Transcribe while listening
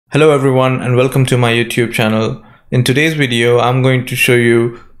Hello everyone and welcome to my YouTube channel. In today's video, I'm going to show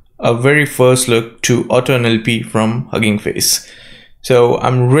you a very first look to AutoNLP from Hugging Face. So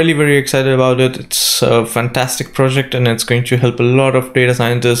I'm really very excited about it. It's a fantastic project and it's going to help a lot of data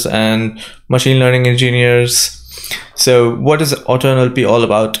scientists and machine learning engineers. So what is AutoNLP all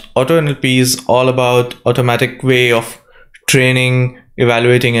about? AutoNLP is all about automatic way of training,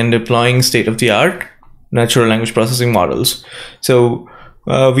 evaluating and deploying state-of-the-art natural language processing models. So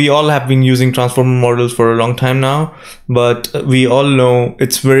we all have been using transformer models for a long time now, but we all know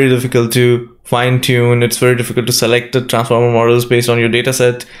it's very difficult to fine tune. It's very difficult to select the transformer models based on your data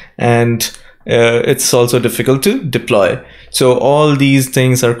set, and it's also difficult to deploy. So all these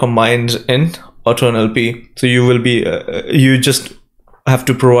things are combined in AutoNLP. So you will be, you just have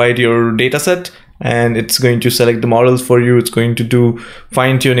to provide your data set and it's going to select the models for you. It's going to do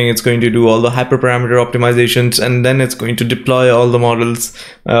fine tuning. It's going to do all the hyperparameter optimizations, and then it's going to deploy all the models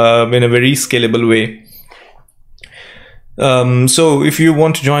in a very scalable way. So if you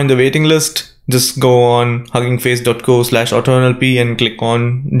want to join the waiting list, just go on huggingface.co/AutoNLP and click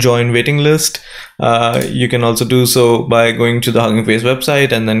on join waiting list. You can also do so by going to the Hugging Face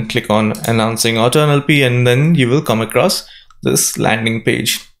website and then click on announcing AutoNLP, and then you will come across this landing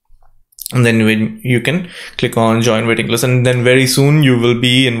page. And then when you can click on join waiting list, and then very soon you will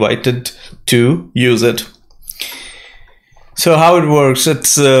be invited to use it. So how it works,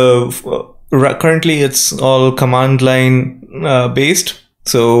 it's currently it's all command line based.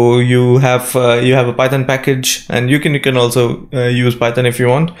 So you have a Python package, and you can also use Python if you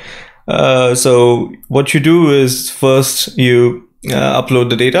want. So what you do is first you upload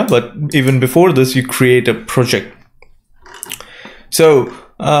the data, but even before this you create a project. So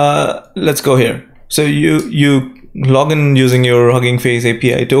let's go here. So you log in using your Hugging Face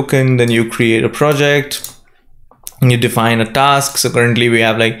API token, then you create a project, and you define a task. So currently we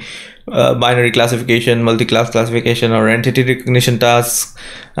have like binary classification, multi-class classification, or entity recognition tasks.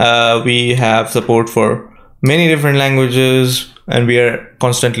 We have support for many different languages, and we are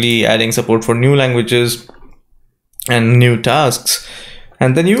constantly adding support for new languages and new tasks.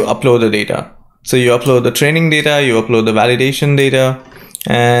 And then you upload the data. So you upload the training data, you upload the validation data,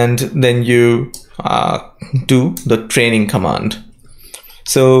 and then you do the training command.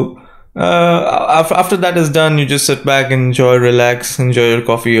 So after that is done, you just sit back, enjoy, relax, enjoy your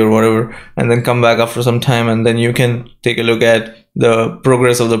coffee or whatever, and then come back after some time, and then you can take a look at the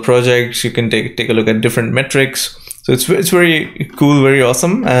progress of the project. You can take a look at different metrics. So it's very cool, very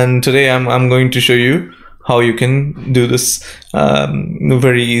awesome. And today I'm going to show you how you can do this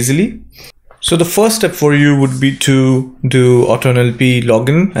very easily. So the first step for you would be to do AutoNLP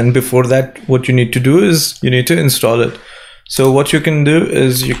login, and before that what you need to do is you need to install it. So what you can do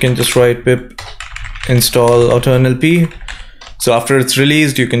is you can just write pip install AutoNLP. So after it's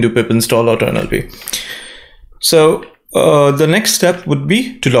released, you can do pip install AutoNLP. So the next step would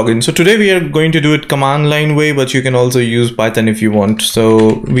be to log in. So today we are going to do it command line way, but you can also use Python if you want.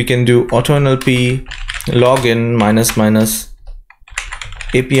 So we can do AutoNLP login --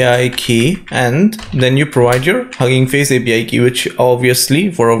 API key, and then you provide your Hugging Face API key, which obviously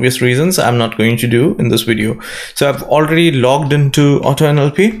for obvious reasons I'm not going to do in this video. So I've already logged into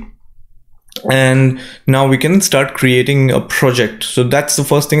AutoNLP, and now we can start creating a project. So that's the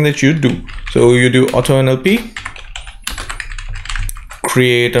first thing that you do. So you do AutoNLP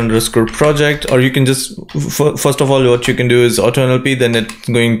create _ project, or you can just first of all what you can do is AutoNLP, then it's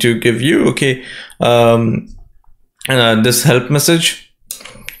going to give you this help message.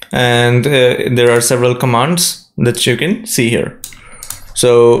 And there are several commands that you can see here.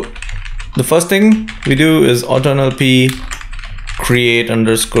 So the first thing we do is AutoNLP create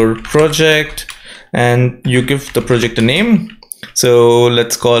 _ project, and you give the project a name. So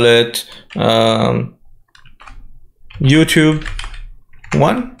let's call it YouTube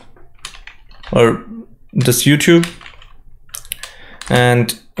 1, or just YouTube,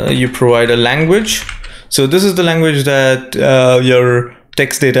 and you provide a language. So this is the language that your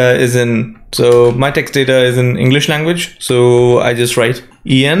text data is in. So my text data is in English language, so I just write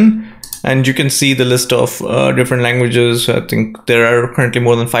EN, and you can see the list of different languages. I think there are currently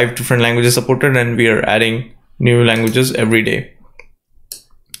more than 5 different languages supported, and we are adding new languages every day.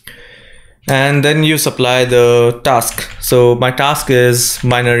 And then you supply the task. So my task is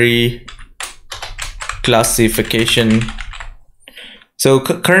binary classification. So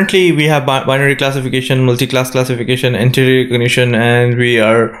currently we have binary classification, multi-class classification, entity recognition, and we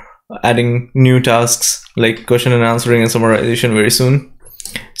are adding new tasks like question and answering and summarization very soon.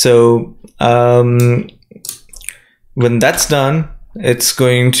 So when that's done, it's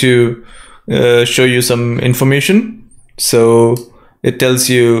going to show you some information. So it tells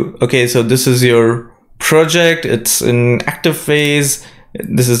you, okay, so this is your project, it's in active phase,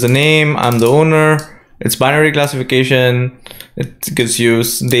 this is the name, I'm the owner, it's binary classification, it gives you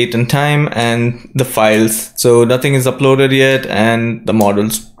date and time and the files. So nothing is uploaded yet, and the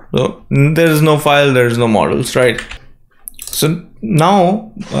models. So there is no file, there is no models, right? So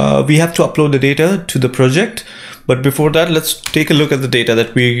now we have to upload the data to the project. But before that, let's take a look at the data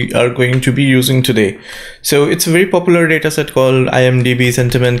that we are going to be using today. So it's a very popular data set called IMDb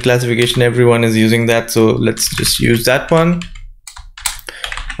sentiment classification. Everyone is using that. So let's just use that one,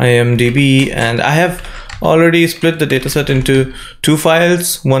 IMDb. And I have already split the data set into two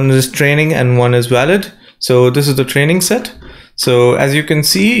files. One is training and one is valid. So this is the training set. So as you can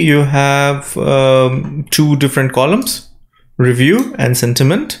see, you have two different columns, review and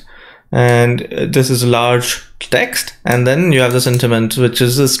sentiment. And this is large text, and then you have the sentiment, which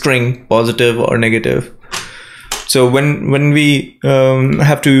is a string, positive or negative. So when we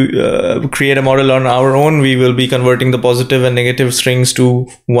have to create a model on our own, we will be converting the positive and negative strings to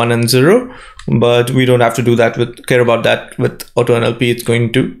 1 and 0, but we don't have to do that care about that with AutoNLP. It's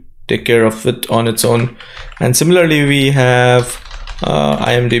going to take care of it on its own. And similarly, we have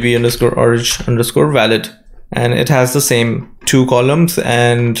IMDb underscore orig underscore valid, and it has the same two columns,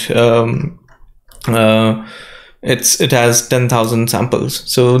 and it has 10,000 samples.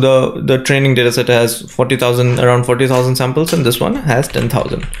 So the training data set has around 40,000 samples, and this one has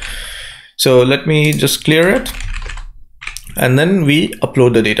 10,000. So let me just clear it, and then we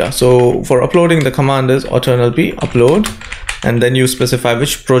upload the data. So for uploading, the command is AutoNLP upload, and then you specify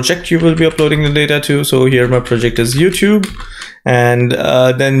which project you will be uploading the data to. So here my project is YouTube, and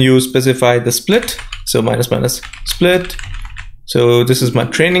then you specify the split. So minus split. So this is my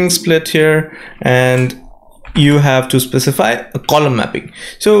training split here, and you have to specify a column mapping.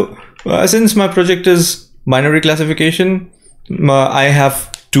 So since my project is binary classification, I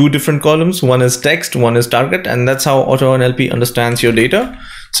have two different columns. One is text, one is target, and that's how AutoNLP understands your data.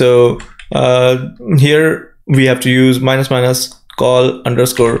 So here we have to use call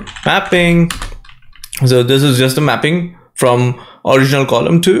underscore mapping. So this is just a mapping from original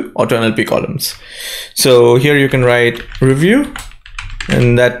column to AutoNLP columns. So here you can write review,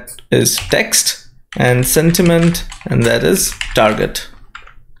 and that is text, and sentiment, and that is target.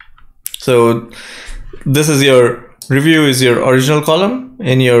 So this is your review is your original column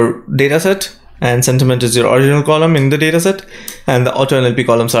in your dataset, and sentiment is your original column in the dataset, and the AutoNLP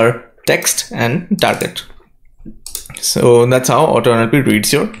columns are text and target. So that's how AutoNLP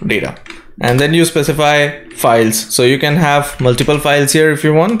reads your data. And then you specify files. So you can have multiple files here if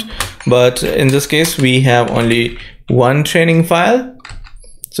you want, but in this case we have only one training file.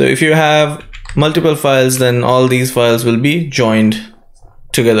 So if you have multiple files, then all these files will be joined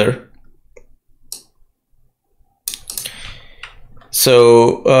together.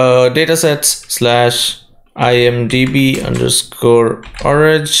 So datasets / imdb underscore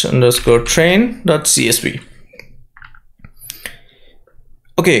orig underscore train.csv.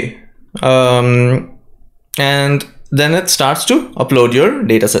 Okay. And then it starts to upload your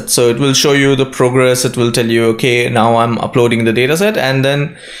dataset. So it will show you the progress. It will tell you, okay, now I'm uploading the dataset, and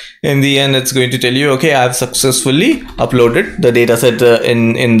then in the end it's going to tell you, okay, I've successfully uploaded the dataset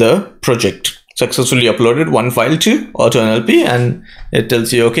in the project. Successfully uploaded one file to AutoNLP, and it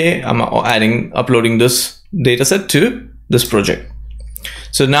tells you, okay, I'm uploading this dataset to this project.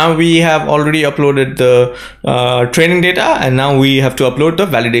 So now we have already uploaded the training data, and now we have to upload the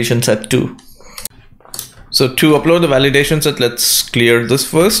validation set too. So to upload the validation set, let's clear this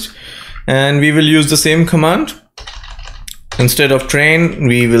first, and we will use the same command. Instead of train,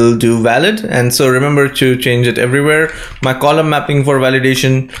 we will do valid, and so remember to change it everywhere. My column mapping for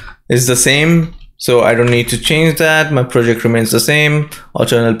validation is the same, so I don't need to change that. My project remains the same.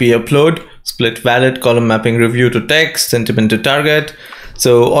 AutoNLP upload, split valid, column mapping review to text, sentiment to target.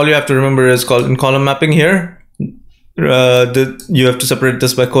 So all you have to remember is in column mapping here, you have to separate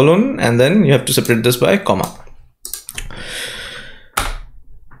this by colon, and then you have to separate this by comma.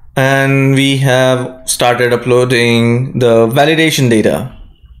 And we have started uploading the validation data,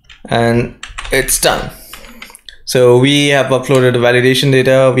 and it's done. So we have uploaded the validation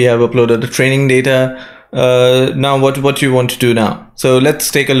data, we have uploaded the training data. Now what you want to do now? So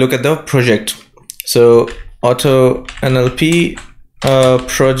let's take a look at the project. So AutoNLP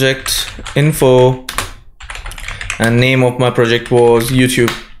project info, and name of my project was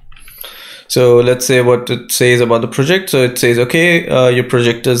YouTube. So let's say what it says about the project. So it says, okay, your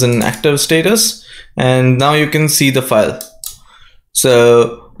project is in active status, and now you can see the file.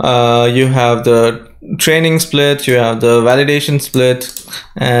 So you have the training split, you have the validation split,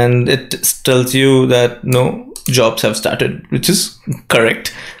 and it tells you that no, jobs have started, which is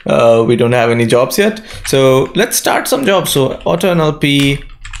correct. We don't have any jobs yet. So let's start some jobs. So AutoNLP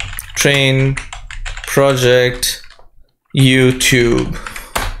train project YouTube,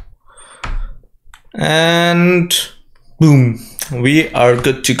 and boom, we are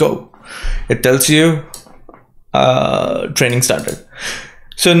good to go. It tells you training started.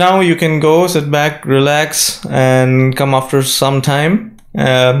 So now you can go sit back, relax, and come after some time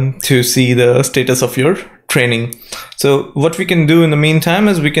to see the status of your training. So what we can do in the meantime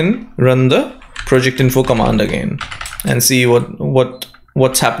is we can run the project info command again and see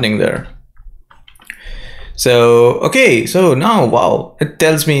what's happening there. So okay, so now wow, it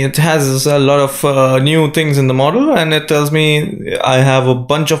tells me it has a lot of new things in the model, and it tells me I have a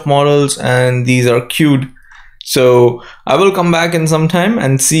bunch of models and these are queued. So I will come back in some time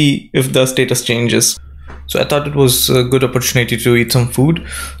and see if the status changes. So I thought it was a good opportunity to eat some food.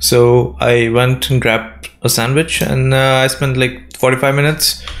 So I went and grabbed a sandwich, and I spent like 45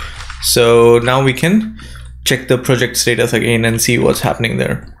 minutes. So now we can check the project status again and see what's happening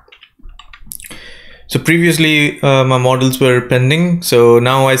there. So previously my models were pending. So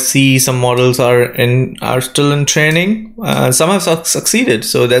now I see some models are still in training. Some have succeeded,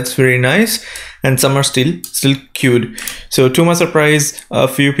 so that's very nice, and some are still queued. So to my surprise, a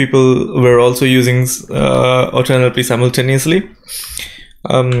few people were also using AutoNLP simultaneously,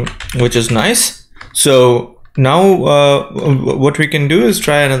 which is nice. So now what we can do is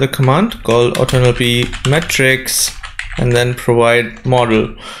try another command called AutoNLP metrics, and then provide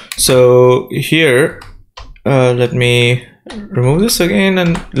model. So here, let me remove this again,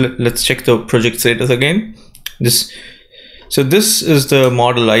 and let's check the project status again. So this is the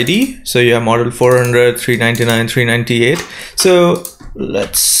model ID. So you have model 400, 399, 398. So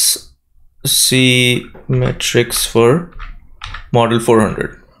let's see metrics for model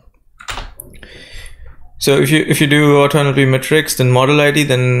 400. So if you do AutoNLP metrics, then model ID,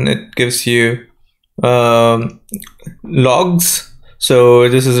 then it gives you logs. So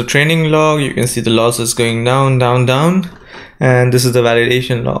this is a training log. You can see the losses going down, down, down, and this is the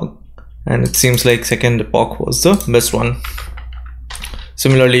validation log, and it seems like second epoch was the best one.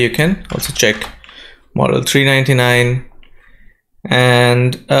 Similarly, you can also check model 399,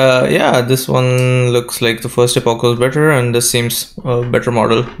 and yeah, this one looks like the first epoch was better, and this seems a better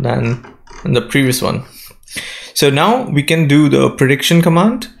model than the previous one. So now we can do the prediction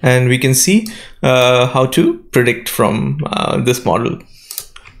command, and we can see how to predict from this model.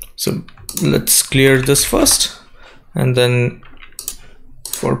 So let's clear this first, and then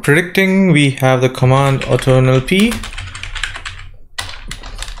for predicting we have the command AutoNLP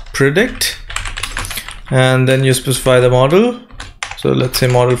predict, and then you specify the model. So let's say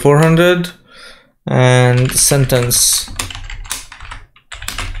model 400, and sentence,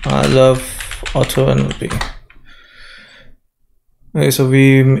 I love AutoNLP. Okay, so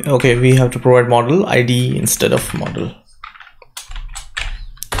we have to provide model ID instead of model.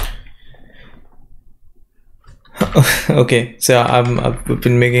 Okay, so I've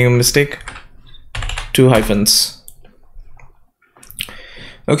been making a mistake. 2 hyphens.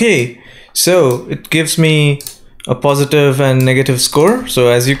 Okay, so it gives me a positive and negative score. So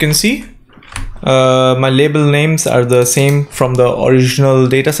as you can see, my label names are the same from the original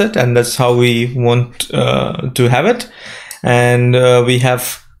dataset, and that's how we want to have it. And we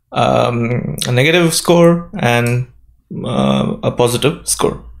have a negative score and a positive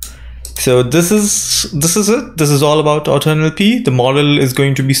score. So this is it. This is all about AutoNLP. The model is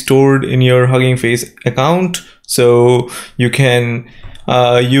going to be stored in your Hugging Face account, so you can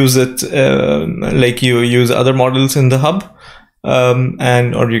use it like you use other models in the hub,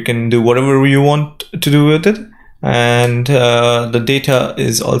 or you can do whatever you want to do with it. And the data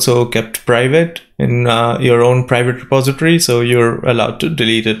is also kept private in your own private repository, so you're allowed to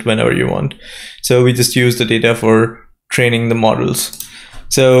delete it whenever you want. So we just use the data for training the models.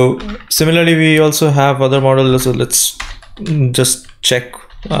 So similarly, we also have other models. So let's just check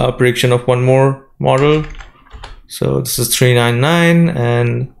prediction of one more model. So this is 399,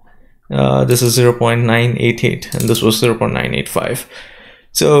 and this is 0.988, and this was 0.985.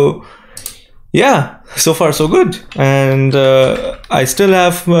 So yeah, so far so good. And I still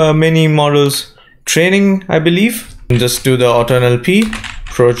have many models training, I believe. Just do the AutoNLP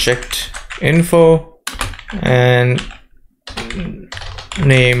project info, and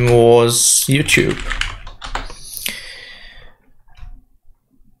name was YouTube.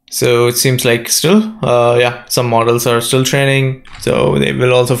 So it seems like still, yeah, some models are still training, so they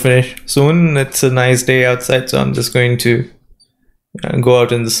will also finish soon. It's a nice day outside, so I'm just going to go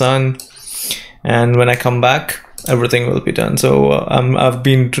out in the sun. And when I come back, everything will be done. So I'll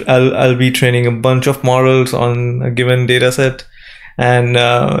be training a bunch of models on a given data set, and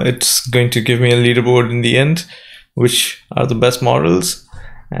it's going to give me a leaderboard in the end, which are the best models,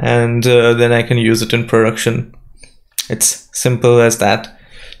 and then I can use it in production. It's simple as that.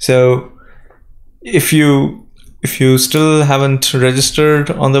 So if you still haven't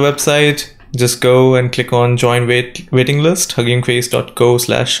registered on the website, just go and click on join waiting list,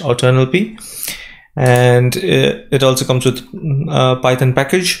 huggingface.co/AutoNLP. And it also comes with a Python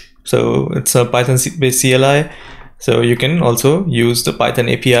package. So it's a Python based CLI. So you can also use the Python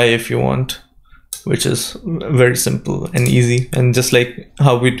API if you want, which is very simple and easy, and just like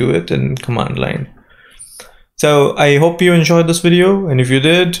how we do it in command line. So I hope you enjoyed this video, and if you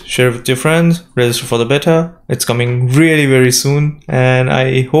did, share it with your friends, register for the beta. It's coming really, very soon, and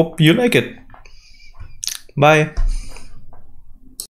I hope you like it. Bye.